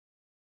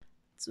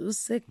2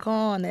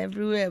 seconds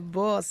everywhere,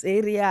 boss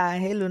area.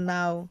 Hello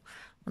now.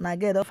 When I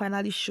get, I'll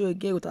finally show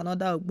again with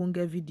another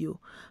ogbonge video.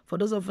 For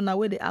those of you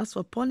where they ask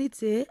for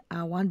ponytail,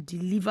 I want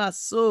deliver.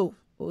 So,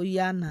 oh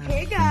yeah now.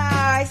 Hey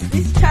guys,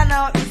 this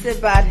channel is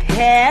about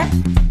hair,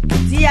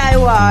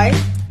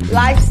 DIY,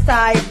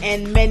 lifestyle,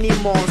 and many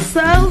more.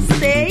 So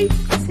stay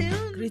tuned.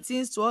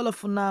 Greetings to all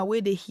of you now where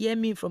they hear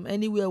me from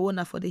anywhere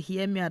wanna for they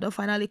hear me. I don't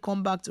finally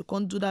come back to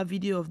come do that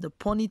video of the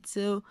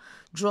ponytail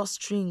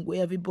drawstring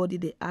where everybody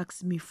they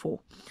ask me for.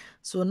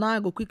 So now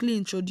I go quickly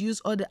introduce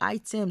all the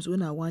items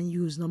when I want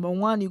use. Number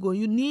one,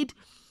 you need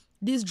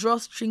this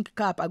drawstring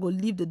cap. I go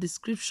leave the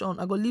description.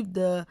 I go leave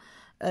the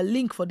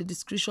link for the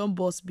description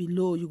box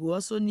below. You will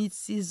also need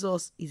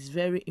scissors. It's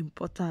very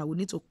important. We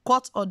need to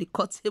cut all the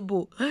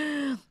cuttable.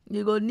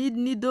 You go need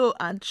needle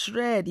and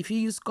thread. If you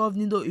use curved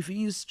needle, if you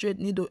use straight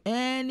needle,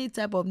 any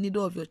type of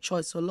needle of your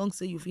choice, so long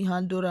say you feel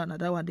handle and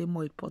that one they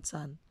more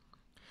important.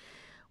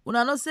 When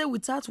I not say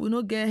without we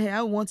no get hair,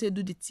 I want to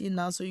do the thing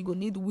now, so you go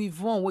need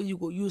weave on where you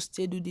go use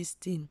to do this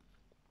thing.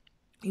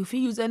 If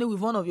you use any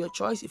weave on of your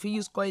choice, if you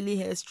use coily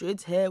hair,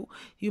 straight hair,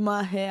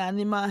 human hair,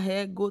 animal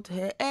hair, goat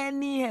hair,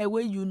 any hair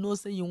where you know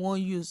say you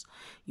want use,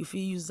 if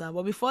you use that.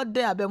 But before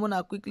that, I better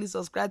wanna quickly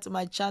subscribe to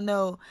my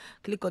channel,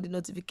 click on the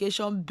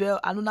notification bell,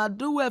 and when I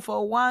do it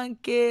for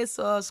 1K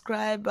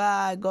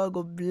subscriber, God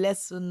go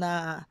bless you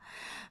now.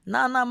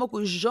 Now I'm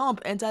gonna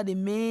jump enter the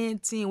main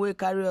thing where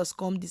carry us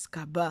come this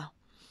cabal.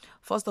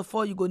 First of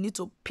all, you go need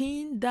to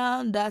pin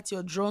down that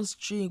your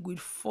drawstring with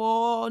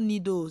 4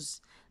 needles.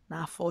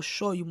 Now for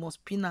sure you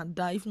must pin and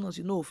down. If not,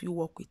 you know if you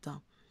work with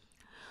them.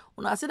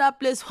 When I see that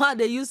place where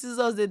they use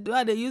scissors,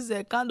 they use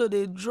a candle,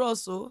 they draw.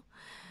 So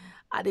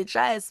I they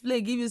try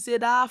explain, give you say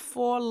that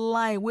 4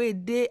 line where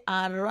they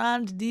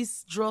around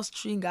this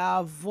drawstring. I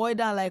avoid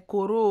them like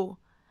Koro.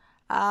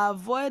 I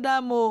avoid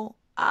them more.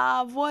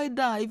 Avoid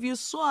that. If you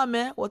saw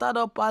me, water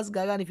don't pass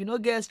gari, and if you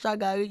don't get extra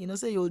gari, you know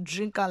say you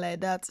drink like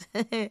that.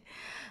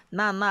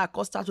 now I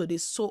can start to the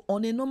sew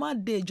on a normal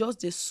day.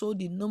 Just they sew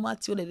the normal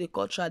thing that they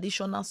call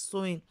traditional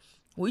sewing,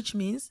 which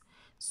means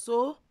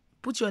so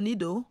put your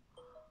needle,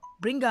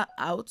 bring her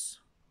out,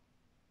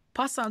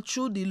 pass her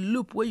through the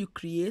loop where you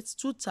create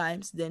 2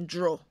 times, then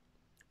draw.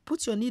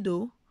 Put your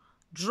needle,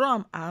 draw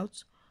them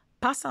out,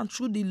 pass her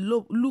through the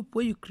loop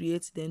where you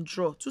create, then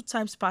draw 2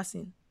 times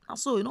passing.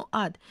 So you know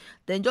add,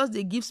 then just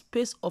they give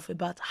space of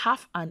about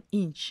half an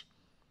inch.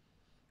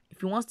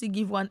 If you want to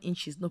give 1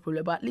 inch, is no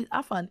problem, but at least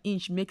half an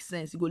inch makes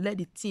sense. You go let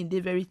the thing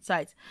they very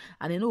tight,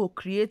 and it will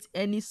create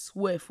any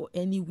swell for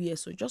anywhere.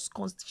 So just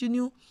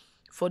continue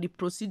for the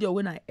procedure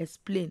when I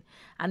explain.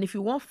 And if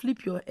you want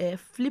flip your hair,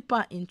 flip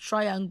her in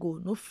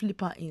triangle, no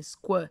flip her in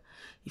square.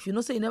 If you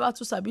know say you never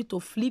too sabi to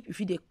flip, if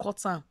you dey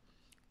cut her,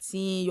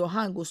 see your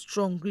hand go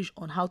strong reach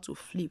on how to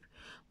flip.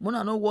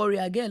 Mona no worry,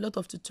 I get a lot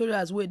of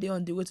tutorials where they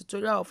on the way,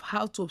 tutorial of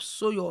how to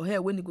sew your hair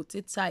when it go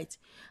take tight,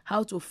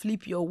 how to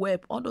flip your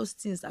web, all those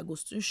things I go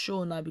still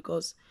show now,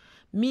 because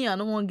me I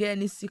don't want to get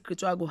any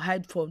secret I go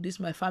hide from this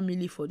my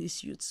family for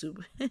this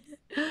YouTube.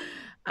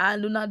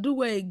 And when I do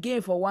well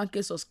again for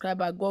 1K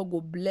subscriber, God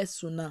go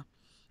bless you now.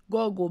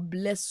 God go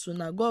bless you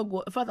now. God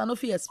go. In fact, I know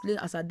if you explain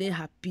as a day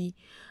happy.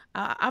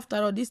 After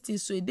all these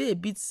things, so they a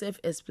bit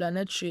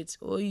self-explanatory.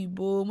 Oh,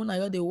 Ibo,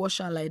 muna they wash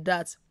and like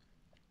that.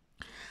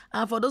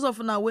 And for those of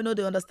you now we know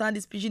they understand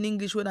this pidgin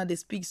English when they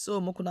speak,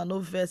 so mokuna no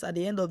verse. At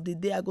the end of the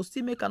day, I go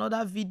still make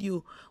another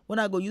video when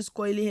I go use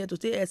coily hair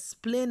to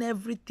explain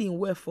everything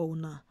well for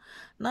una.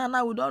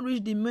 Now we don't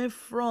reach the main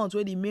front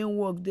where the main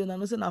work. Then I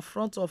know say na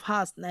front of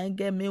house now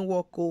get main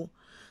work. Oh.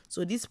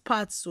 So this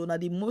part, so now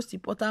the most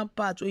important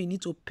part where you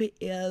need to pay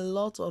a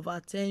lot of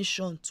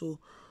attention to.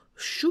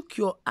 Shook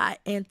your eye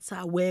enter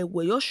where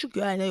you shook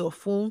your eye near your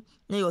phone,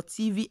 near your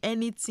TV,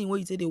 anything where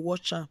you say they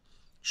watch am.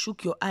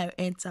 Shook your eye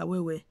enter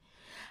where.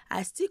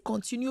 I still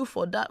continue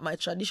for that my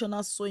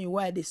traditional sewing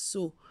where they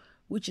sew,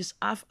 which is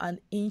half an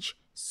inch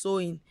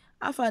sewing.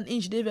 Half an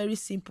inch they very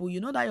simple. You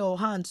know that your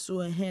hand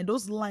so and hand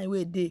those line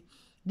where they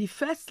the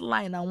first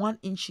line and 1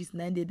 inch is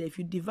 9 there. If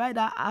you divide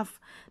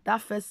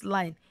that first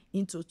line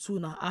into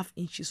 2.5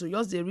 inches, so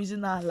just the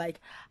reason now like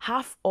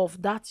half of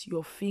that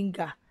your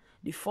finger,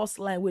 the first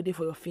line where they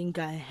for your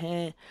finger and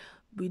hair.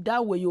 With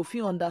that way you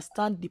feel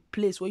understand the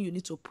place where you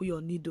need to put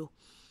your needle.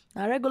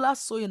 Now regular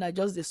sewing I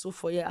just the sew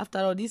for you. After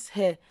all this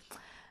hair,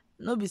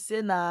 no be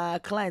say na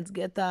client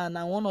get her,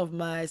 and one of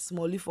my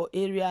smally for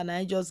area, and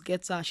I just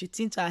get her. She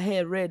tint her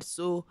hair red,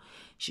 so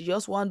she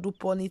just want do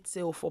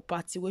ponytail for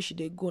party where she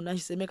dey go. Now she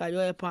say make I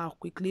just help her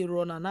quickly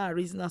run, and now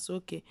reason that's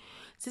okay.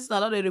 Since na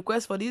not a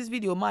request for this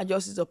video, ma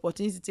just use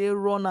opportunity to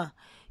run her,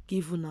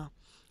 give her.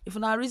 If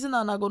na reason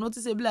and I go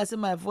notice a bit like say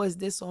my voice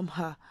dey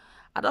somehow.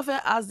 I don't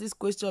ask this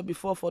question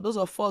before. For those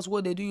of us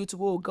where they do YouTube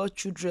who got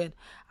children,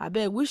 I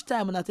beg which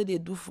time when I tell they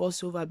do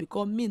voiceover,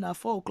 because me na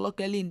 4 o'clock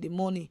early in the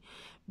morning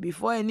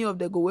before any of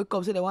them go wake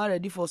up say they want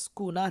ready for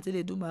school. Now I tell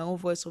they do my own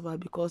voiceover,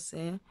 because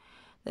they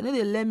know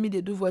they let me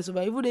they do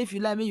voiceover. Even if you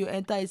like me, you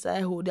enter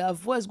inside hole, their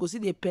voice go see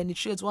they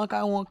penetrate one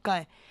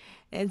kind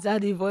enter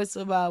the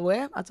voiceover.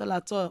 Well, at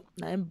all,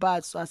 na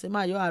bad. So I say,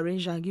 man, you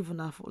arrange and give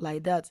una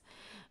like that.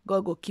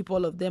 God go keep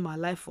all of them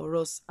alive for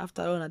us.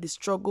 After all, na the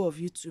struggle of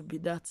YouTube be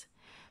that.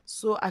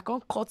 So I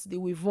can't cut the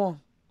weave on.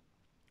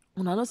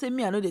 Una know say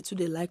me, I know they too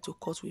they like to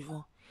cut weave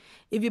on.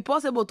 If it's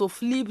possible to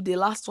flip the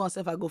last one,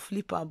 if I go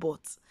flip her, but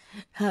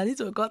I need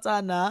to cut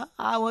her now.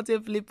 I want to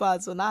flip her,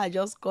 so now I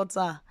just cut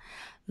her.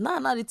 Now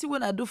the thing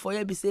when I do for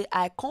you be say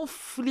I can't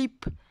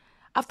flip.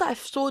 After I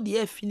sew the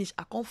hair finish,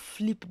 I can't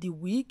flip the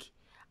wig.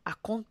 I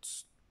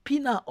can't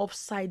pin her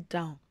upside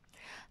down.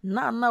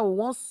 Now we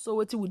want sew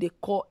what they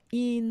call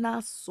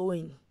inner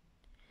sewing.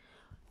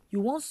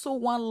 You want sew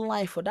one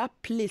line for that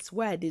place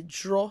where they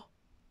draw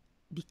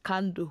the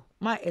candle.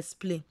 Might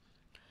explain.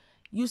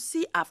 You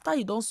see, after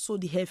you don't sew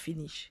the hair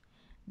finish,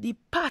 the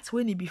part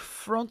when it be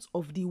front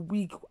of the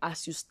wig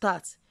as you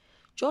start,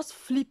 just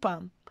flip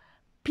them,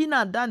 pin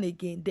her down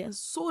again, then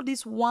sew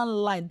this one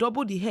line,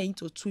 double the hair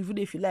into two, even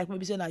if you like,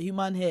 maybe say na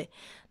human hair,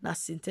 na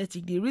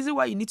synthetic. The reason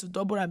why you need to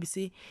double and be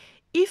say,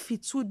 if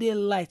it's too day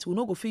light, we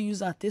no go fit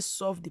use and to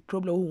solve the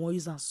problem we want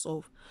use and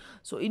solve.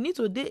 So it need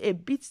to be a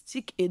bit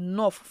thick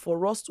enough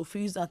for us to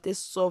fit use and to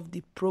solve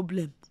the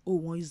problem we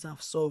want use and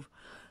solve.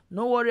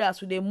 No worry, as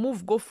we dey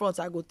move go front,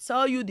 I go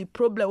tell you the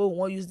problem we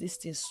want use this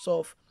thing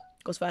solve.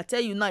 Because if I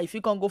tell you now, if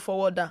you can't go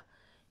forward,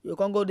 you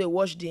can't go there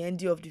watch the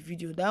end of the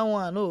video. That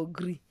one I no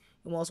agree.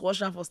 You must watch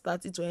them for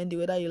starting to end,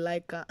 whether you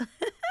like her.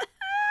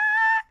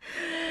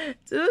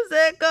 2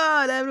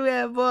 seconds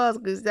everywhere, boss.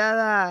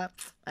 Christiana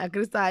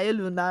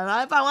Akuru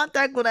now. If I want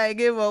to could I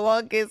give for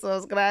 1K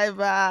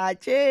subscriber,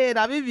 chain.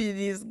 I mean be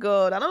this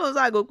God. I don't know say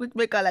I go quick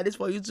make her like this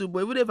for YouTube,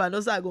 but even if I know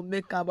say I go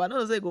make her, but I don't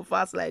know say I go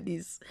fast like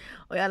this.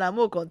 Oh yeah, now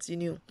more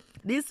continue.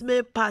 This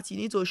main part you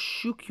need to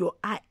shook your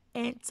eye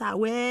enter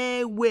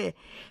where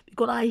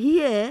because I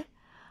hear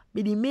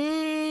be the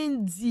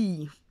main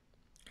D.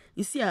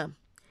 You see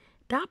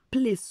that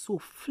place, so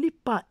flip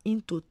her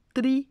into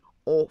 3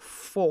 or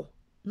 4.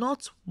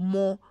 Not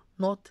more,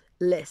 not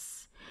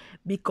less.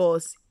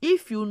 Because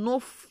if you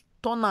no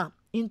turn her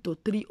into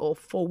 3 or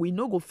 4, we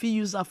no go fit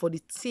use her for the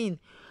thing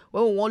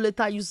when we want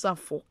later use her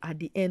for at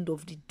the end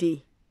of the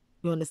day.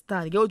 You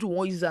understand? Get what you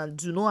want use her and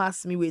do. No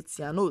ask me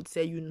waiting. I know I'll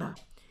tell you now.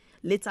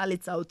 Later,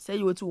 I'll tell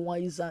you what you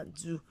want use her and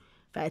do.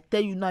 If I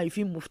tell you now, if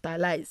you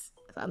muftalize,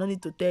 I don't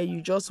need to tell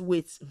you. Just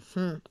wait.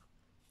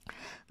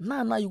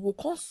 Now you go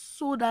come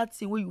sew that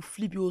thing where you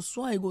flip, you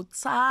sew and you go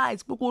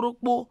tight,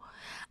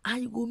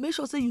 and you go make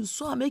sure say you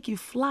sew and make it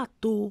flat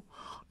though.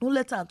 Don't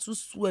let her too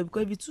swell,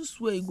 because if it too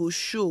swell, it go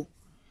show.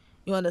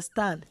 You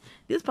understand?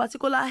 This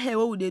particular hair,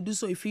 what would they do?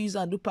 So if you use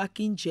and do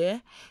packing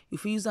gel,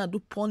 if you use and do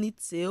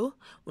ponytail.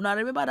 When I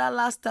remember that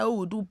last time we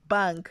would do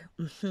bang.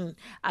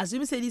 As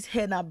you say this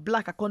hair now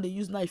black, I can't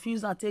use now. If you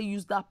use and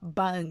use that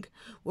bang,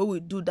 what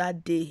we do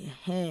that day.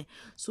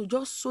 So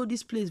just sew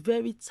this place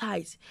very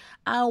tight.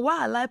 And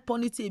why I like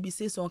ponytail, be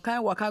say some kind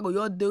of waka go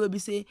your day will be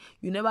say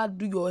you never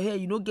do your hair,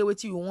 you don't get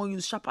what you want,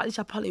 use sharply,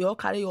 you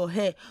carry your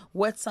hair,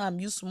 wet time,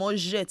 use small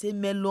jet,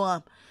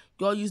 mellow.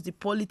 You all use the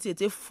ponytail,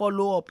 they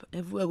follow up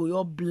everywhere we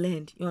all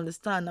blend. You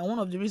understand? Now one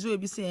of the reasons we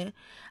be saying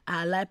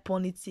I like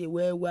ponytail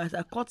where as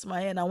I cut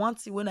my hair and I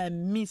want it when I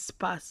miss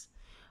pass.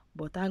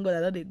 But thank God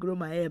I don't grow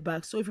my hair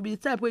back. So if you be the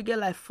type where you get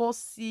like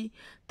 4C,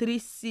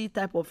 3C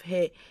type of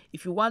hair,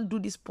 if you want to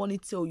do this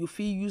ponytail, you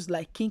feel use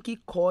like kinky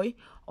coil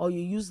or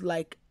you use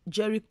like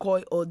jerry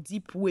coil or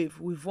deep wave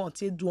with one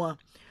to do one.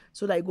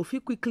 So that you go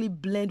feel quickly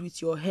blend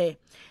with your hair.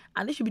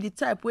 And if you be the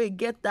type where you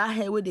get that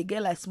hair where they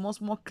get like small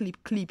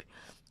clip,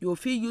 you will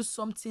feel use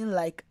something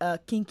like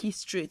kinky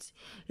straight.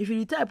 If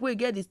you the type where you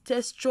get the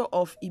texture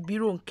of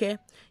Ibironke,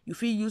 you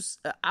feel use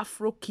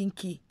Afro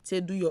kinky to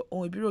do your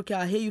own. Ibironke,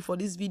 I hear you for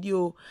this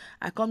video.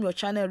 I come your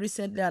channel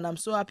recently and I'm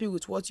so happy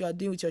with what you are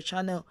doing with your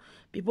channel.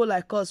 People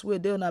like us where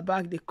they on our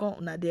back, they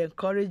come and they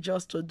encourage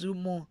us to do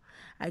more.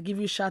 I give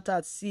you shout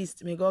out,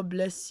 sis. May God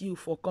bless you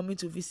for coming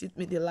to visit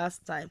me the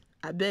last time.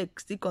 I beg,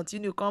 still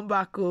continue, come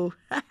back, oh.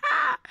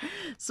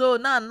 So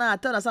now I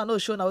tell us I no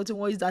show now what you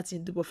want is that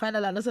in do, but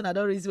finally I know I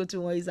don't reason what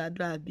you want is that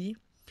do.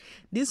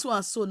 This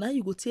one, so now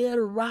you go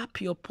to wrap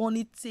your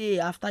ponytail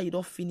after you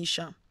don't finish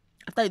them.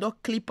 After you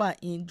don't clip her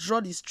in, draw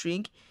the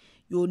string,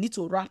 you need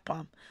to wrap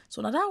them.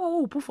 So now that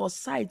one we put for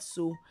side,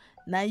 so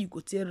now you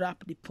go to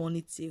wrap the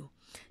ponytail.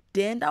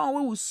 Then that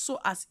one we will sew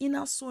as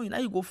inner sewing. Now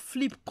you go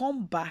flip,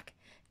 come back,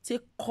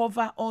 take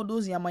cover all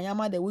those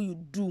yama the way you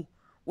do,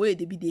 where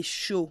they be they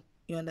show.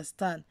 You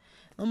understand?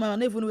 No man, I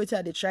don't even know what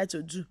they try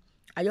to do.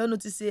 I don't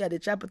notice say they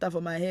try put that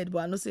for my head, but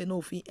I know say no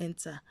if he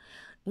enter.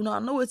 You know, I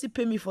know what to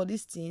pay me for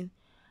this thing.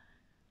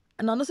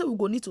 And I know say we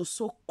go need to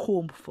sew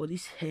comb for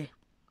this hair.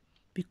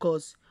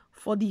 Because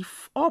for the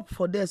up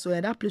for there, so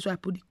in that place where I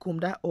put the comb,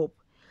 that up,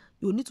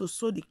 you need to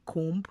sew the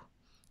comb.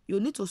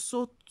 You need to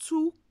sew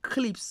 2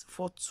 clips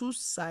for 2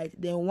 sides,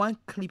 then 1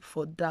 clip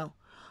for down.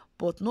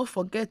 But not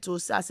forget to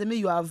say, I say,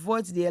 you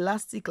avoid the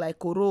elastic like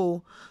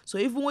Koro. So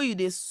even when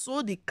you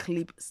sew the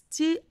clip,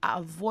 still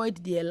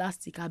avoid the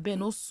elastic. I bet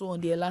no sew on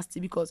the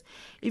elastic, because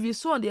if you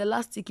sew on the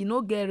elastic, you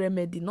no get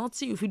remedy.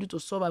 Nothing you feel do to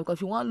solve it, because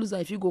if you want to lose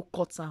it, if you go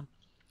cut them.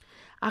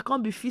 I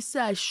can't be fit say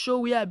I show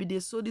where I be dey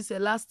sew this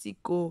elastic.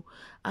 Oh,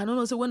 I don't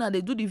know, say when I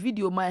dey do the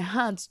video, my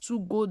hands too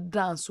go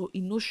down, so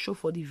it no show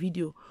for the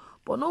video.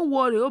 But no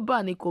worry, Oba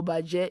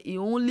Nikobaje, it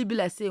only be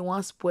like say it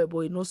won't spoil, but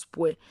it no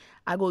spoil.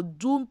 I go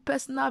do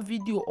personal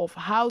video of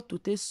how to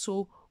take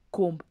sew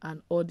comb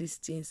and all these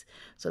things,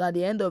 so that at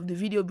the end of the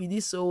video be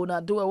this. So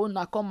now do I want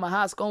to come my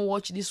house, come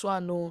watch this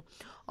one? No,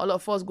 all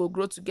of us go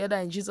grow together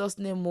in Jesus'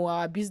 name. Oh,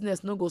 our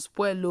business no go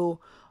spoil. Oh,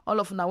 all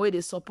of now way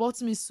they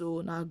support me,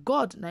 so now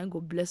God now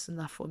go bless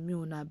now for me.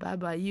 Now bye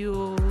bye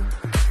you.